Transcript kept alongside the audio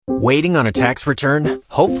Waiting on a tax return?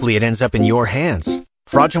 Hopefully it ends up in your hands.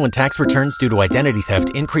 Fraudulent tax returns due to identity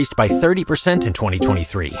theft increased by 30% in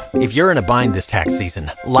 2023. If you're in a bind this tax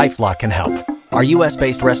season, LifeLock can help. Our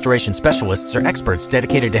U.S.-based restoration specialists are experts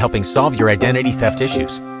dedicated to helping solve your identity theft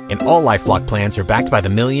issues. And all LifeLock plans are backed by the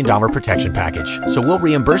 $1 Million Protection Package. So we'll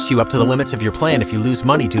reimburse you up to the limits of your plan if you lose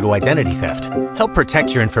money due to identity theft. Help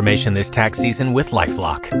protect your information this tax season with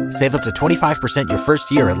LifeLock. Save up to 25% your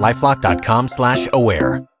first year at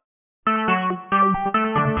LifeLock.com/aware.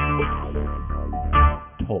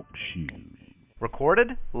 Talk shoes.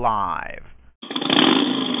 Recorded live.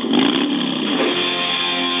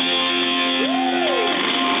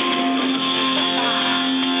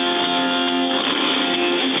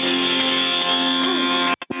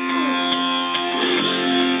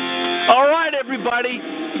 All right, everybody.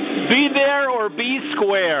 Be there or be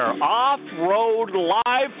square. Off-road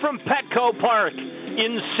live from Petco Park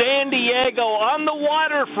in San Diego on the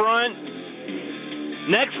waterfront.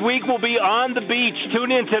 Next week we'll be on the beach.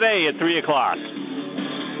 Tune in today at 3 o'clock.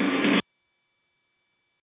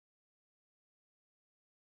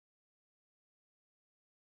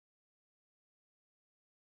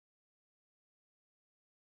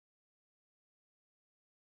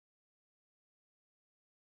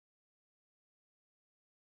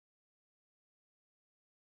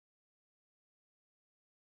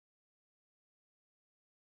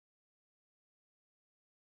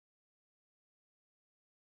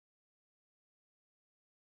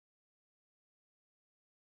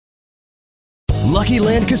 Lucky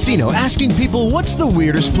Land Casino, asking people, what's the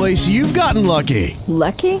weirdest place you've gotten lucky?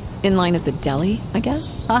 Lucky? In line at the deli, I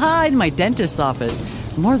guess? Aha, in my dentist's office.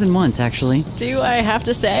 More than once, actually. Do I have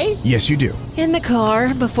to say? Yes, you do. In the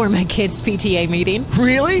car before my kids' PTA meeting.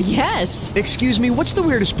 Really? Yes. Excuse me, what's the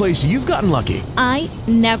weirdest place you've gotten lucky? I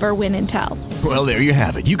never win and tell. Well, there you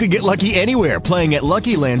have it. You can get lucky anywhere, playing at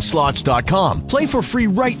LuckyLandSlots.com. Play for free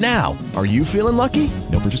right now. Are you feeling lucky?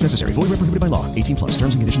 No purchase necessary. Void where prohibited by law. 18+.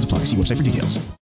 Terms and conditions apply. See website for details.